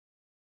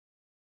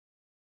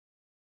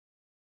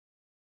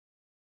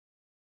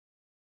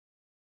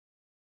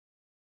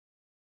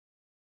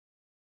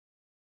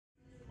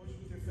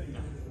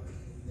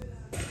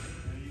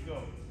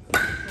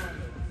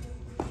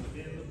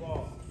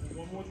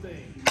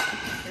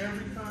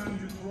every time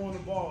you're throwing the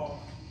ball,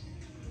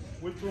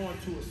 we're throwing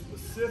to a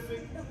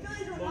specific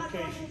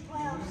location.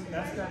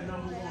 That's that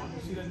number one.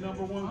 You see that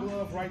number one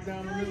glove right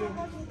down the middle?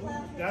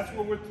 That's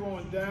what we're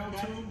throwing down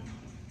to.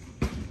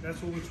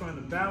 That's what we're trying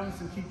to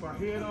balance and keep our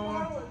head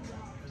on.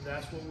 And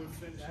that's what we're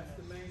finishing. That's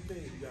the main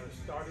thing. You got to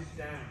start it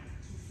down.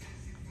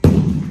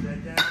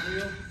 That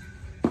downhill.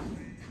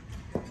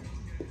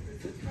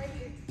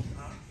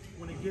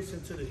 When it gets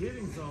into the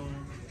hitting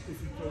zone,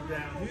 if you throw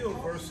downhill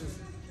versus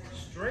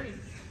straight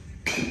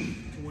to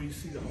where you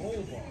see the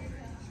whole ball.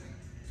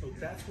 So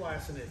that's why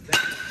it's an advantage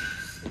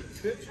for the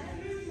pitcher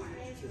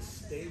to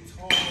stay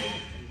tall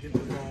and get the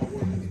ball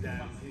working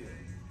downhill.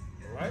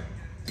 All right?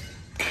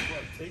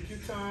 Right. Take your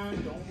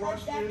time. Don't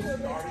rush this.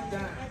 Start it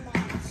down.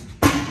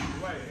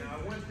 Right. Now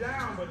I went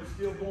down, but it's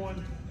still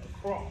going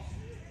across.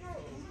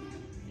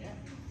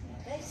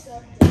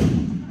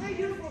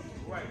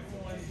 Right.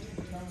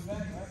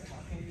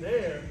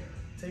 There,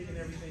 taking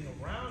everything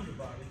around your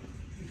body.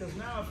 Because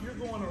now if you're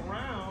going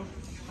around,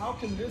 how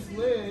can this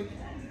leg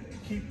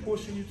keep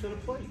pushing you to the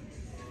plate?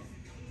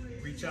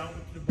 Reach out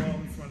with the ball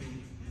in front of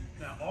you.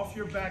 Now off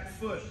your back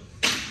foot.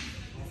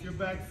 Off your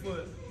back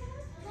foot.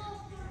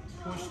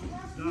 Push.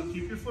 Now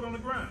keep your foot on the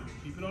ground.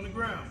 Keep it on the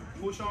ground.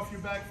 Push off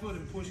your back foot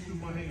and push through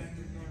my hand.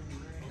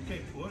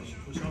 Okay, push.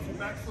 Push off your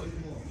back foot.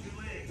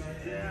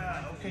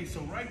 Yeah, okay,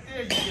 so right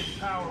there you get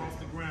power off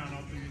the ground,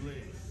 off of your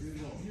legs.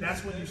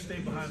 That's when you stay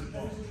behind the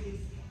ball.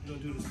 You'll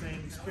do the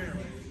same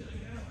experiment.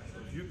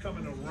 If you're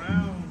coming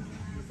around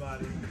your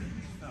body,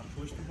 now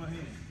push through my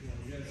hand.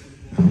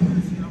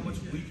 See how much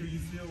weaker you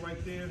feel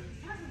right there?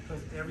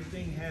 Because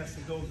everything has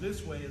to go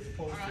this way as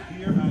opposed to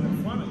here out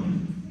in front of you,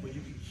 where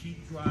you can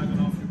keep driving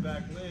off your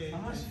back leg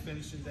and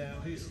finishing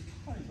downhill.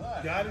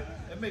 Got it?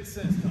 That makes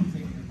sense.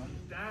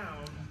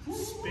 Down,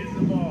 spin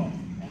the ball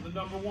on the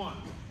number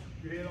one.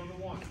 Your head on the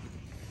one.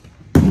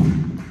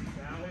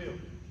 Downhill.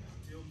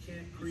 Still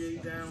can't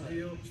create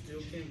downhill.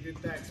 Still can't get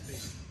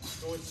backspin.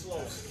 Go it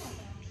slow.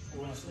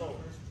 Go it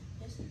slower.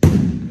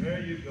 There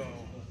you go.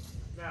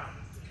 Now,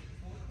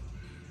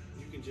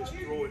 you can just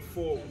throw it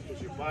forward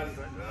because your body's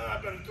like,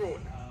 I better throw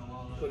it.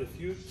 But if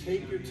you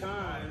take your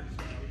time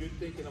and you're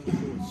thinking I'm going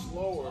to do it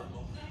slower,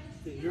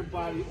 then your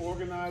body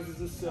organizes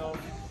itself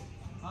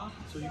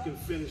so you can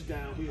finish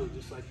downhill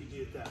just like you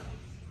did that.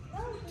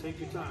 Take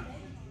your time.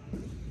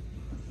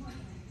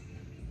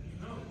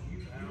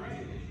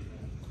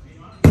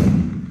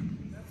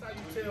 That's how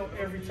you tell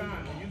every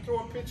time. When you throw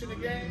a pitch in the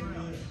game,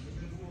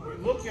 you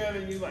look at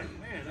it and you're like,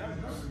 man,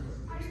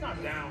 it's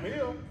not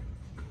downhill.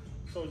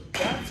 So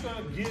that's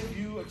going to give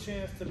you a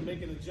chance to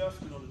make an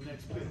adjustment on the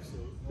next pitch. So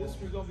this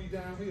is going to be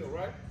downhill,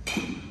 right?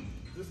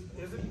 Is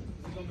it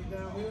going to be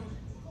downhill?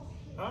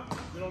 Huh?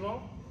 You don't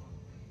know?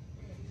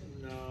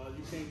 No,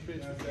 you can't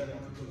pitch with that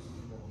attitude.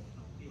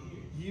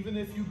 Even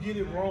if you get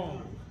it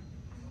wrong,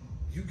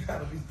 you got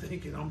to be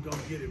thinking, I'm going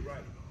to get it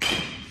right.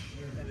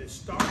 And it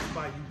starts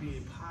by you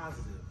being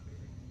positive.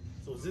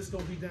 So is this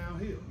going to be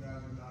downhill?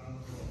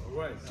 All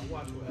right, now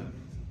watch what happens.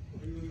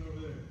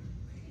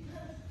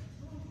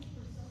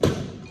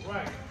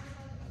 Right,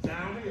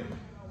 downhill.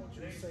 I want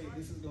you to say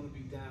this is going to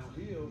be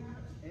downhill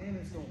and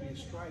it's going to be a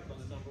strike on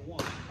the number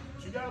one.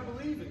 But you got to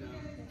believe it now.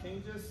 You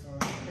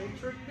can't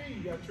trick me,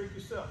 you got to trick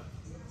yourself.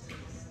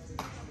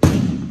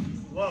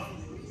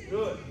 Lovely,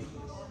 good.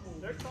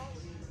 They're calling.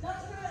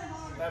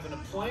 Having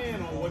a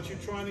plan on what you're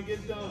trying to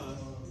get done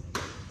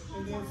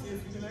and then see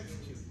if you can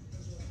execute.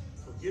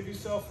 So give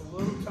yourself a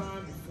little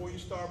time before you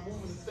start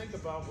moving and think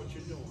about what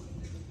you're doing.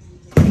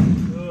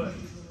 Good,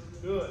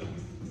 good,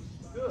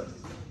 good.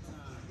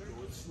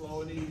 Go it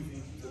slow and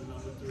easy to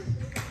number three.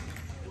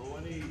 Slow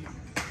and easy.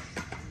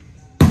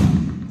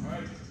 All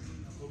right, a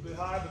little bit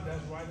high, but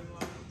that's right in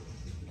line.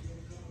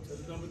 To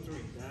the number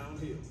three,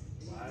 downhill,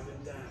 live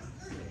and down.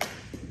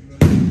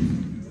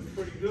 That's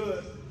pretty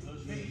good.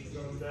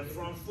 That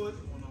front foot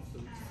went off the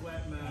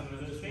flat mat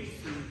and just see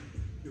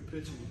your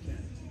pitching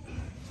mechanics.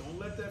 Don't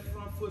let that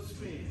front foot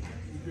spin.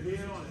 Keep your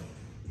head on it.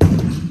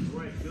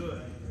 Right,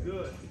 good,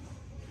 good.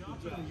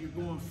 You're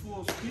going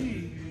full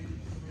speed,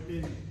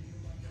 and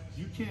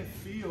you can't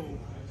feel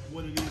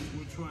what it is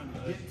we're trying to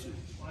get to.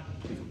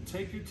 So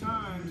take your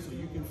time so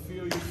you can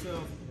feel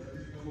yourself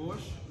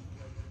push,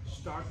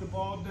 start the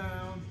ball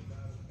down,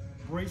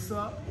 brace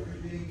up,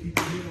 keep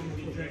your head on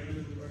the plate.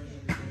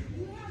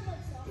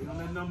 Get on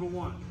that number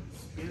one.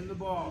 Spin the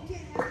ball. You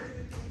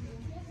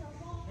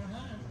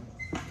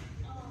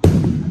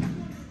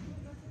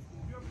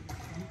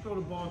throw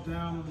the ball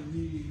down on the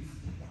knees,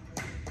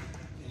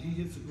 and he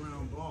hits a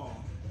ground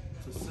ball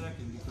to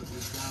second because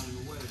it's down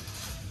and away.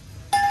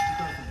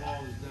 Because the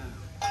ball is down.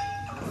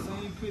 The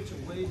same pitch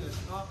away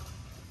that's up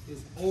is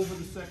over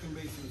the second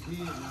baseman's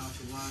head now. It's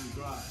a line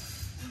drive.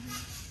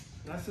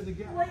 That's it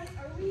again. Wait,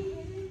 are we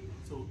hitting?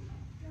 So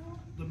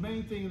the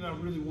main thing that I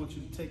really want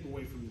you to take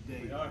away from the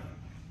day,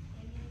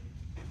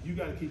 you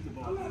got to keep the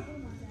ball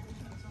down.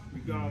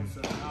 Regardless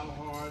of how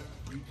hard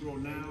you throw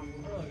now,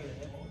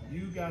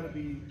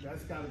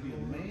 that's got to be a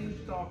main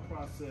thought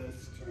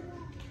process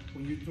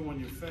when you're throwing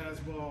your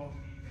fastball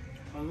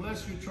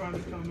unless you're trying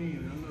to come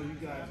in. I know you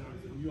guys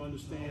you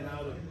understand how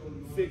to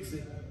fix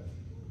it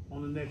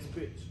on the next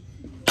pitch.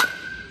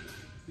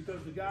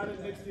 Because the guy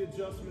that makes the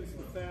adjustments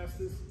the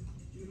fastest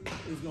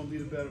is going to be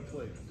the better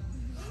player.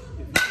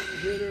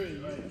 If you're a hitter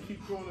and you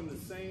keep throwing him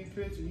the same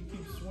pitch and you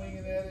keep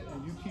swinging at it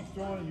and you keep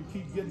throwing and you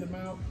keep getting them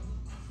out,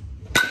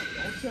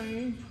 don't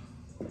change.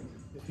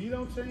 If he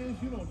don't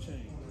change, you don't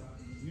change.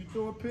 If you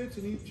throw a pitch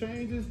and he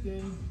changes,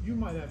 then you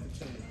might have to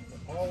change.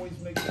 But always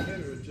make the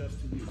hitter adjust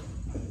to you.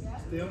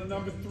 Stay on the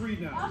number 3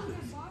 now.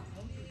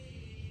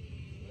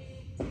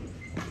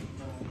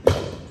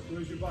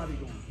 Where's your body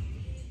going?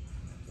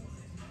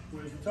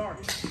 Where's the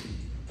target?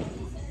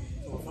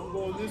 So if I'm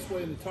going this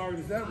way and the target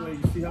is that way,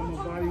 you see how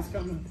my body's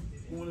coming,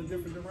 going in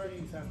different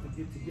directions, have to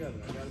get together.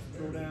 I got to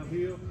throw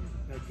downhill,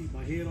 got to keep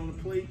my head on the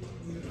plate,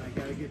 and I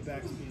got to get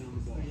back spin on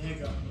the ball.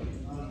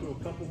 I'm going to throw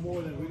a couple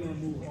more, then we're going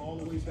to move all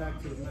the way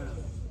back to the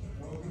mound.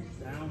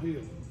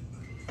 Downhill.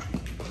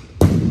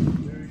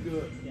 Very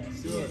good.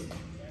 Good.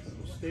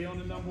 So stay on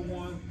the number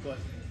 1, but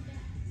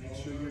make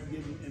sure you're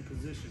getting in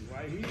position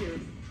right here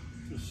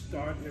to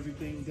start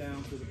everything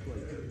down to the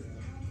plate.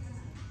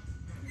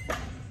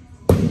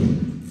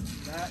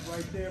 That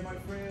right there, my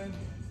friend,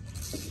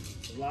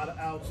 a lot of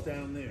outs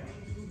down there.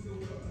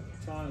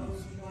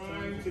 Tons.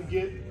 Trying to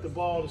get the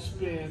ball to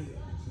spin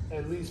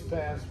at least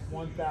past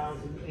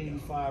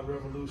 1,085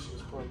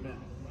 revolutions per minute.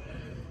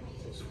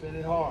 So spin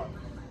it hard.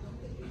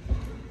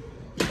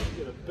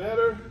 Get a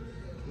better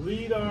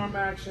lead arm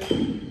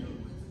action,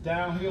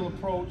 downhill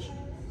approach,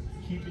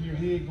 keeping your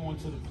head going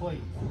to the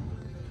plate.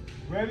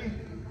 Ready?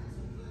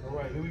 All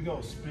right, here we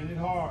go. Spin it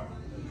hard.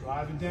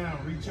 Drive it down.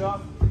 Reach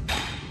up.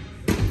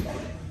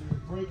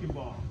 Breaking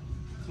ball.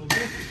 So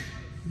this,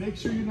 make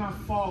sure you're not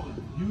falling.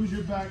 Use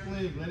your back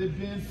leg. Let it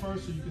bend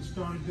first so you can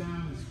start it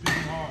down and spin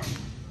it hard.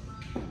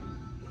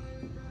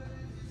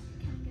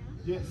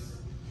 Yes.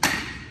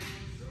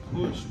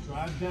 Push.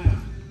 Drive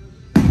down.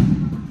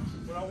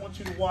 What I want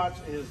you to watch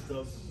is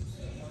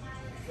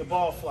the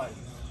ball flight.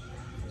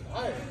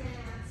 All right.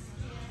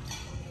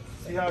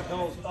 See how it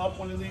goes up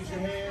when it leaves your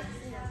hand?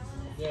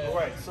 Yeah. All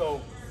right,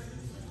 so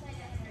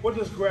what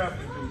does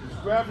gravity do? Does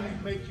gravity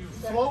make you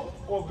float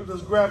or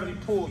does gravity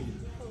pull you?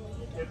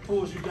 It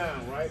pulls you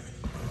down, right?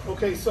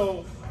 Okay,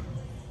 so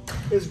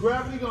is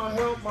gravity gonna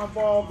help my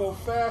ball go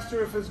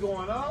faster if it's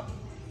going up?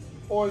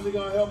 Or is it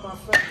gonna help my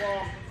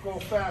ball go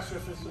faster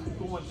if it's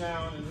going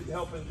down and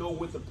helping go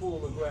with the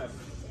pull of gravity?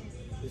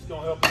 It's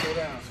gonna help it go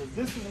down. So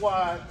this is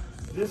why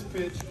this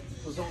pitch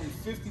was only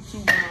 52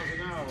 miles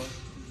an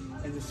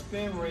hour and the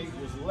spin rate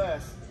was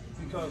less,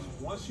 because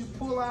once you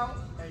pull out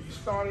and you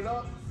start it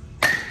up,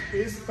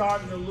 it's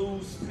starting to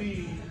lose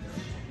speed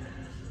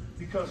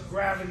because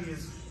gravity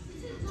is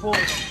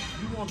pulling.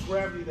 You want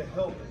gravity to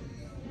help it.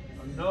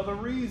 Another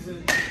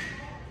reason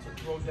to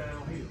throw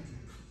downhill.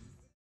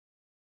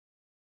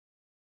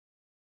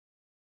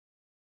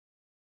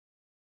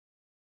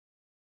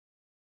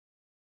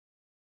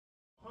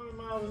 100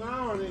 miles an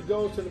hour and it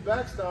goes to the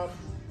backstop.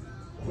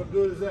 What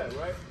good is that,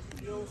 right?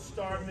 Still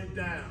starting it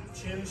down.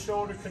 Chin and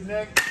shoulder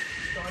connect.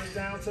 Start it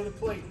down to the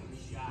plate.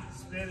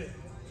 Spin it.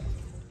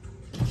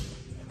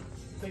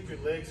 I think your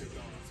legs are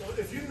gone. So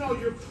if you know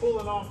you're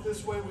pulling off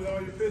this way with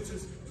all your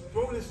pitches,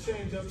 throw this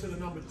change up to the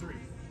number 3.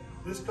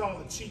 This is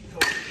called the cheat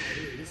code right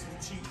here. This is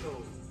the cheat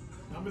code.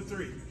 Number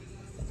 3.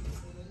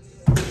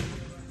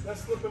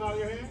 That's slipping out of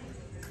your hand.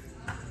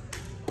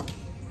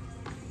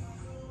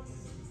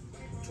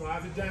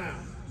 Drive it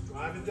down.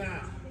 Drive it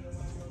down.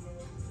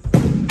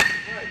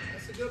 Right,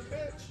 that's a good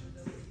pitch.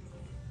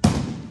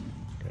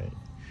 Great.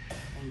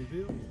 On the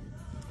field.